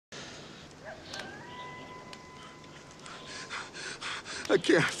I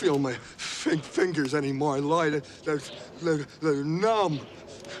can't feel my fingers anymore. Lloyd, they're numb.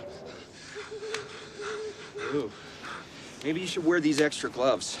 Ooh. Maybe you should wear these extra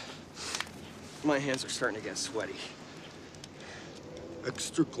gloves. My hands are starting to get sweaty.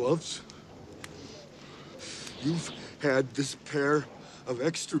 Extra gloves? You've had this pair of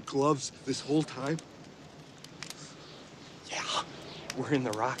extra gloves this whole time? Yeah, we're in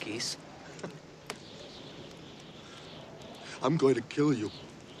the Rockies. I'm going to kill you.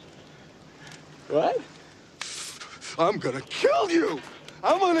 What? I'm gonna kill you!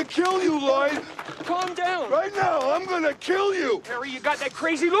 I'm gonna kill you, Lloyd! Calm down! Right now, I'm gonna kill you! Harry, you got that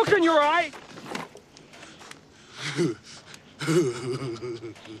crazy look in your eye!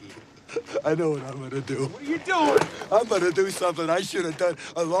 I know what I'm gonna do. What are you doing? I'm gonna do something I should have done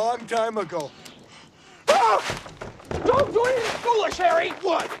a long time ago. Ah! Don't do anything foolish, Harry!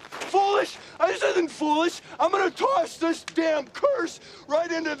 What? Foolish? This isn't foolish. I'm gonna toss this damn curse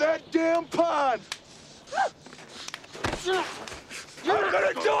right into that damn pond. I'm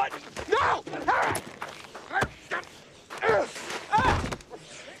gonna do it! No! Harry!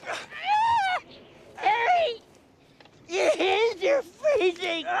 Harry! Your hands are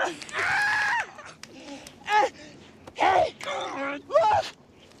freezing!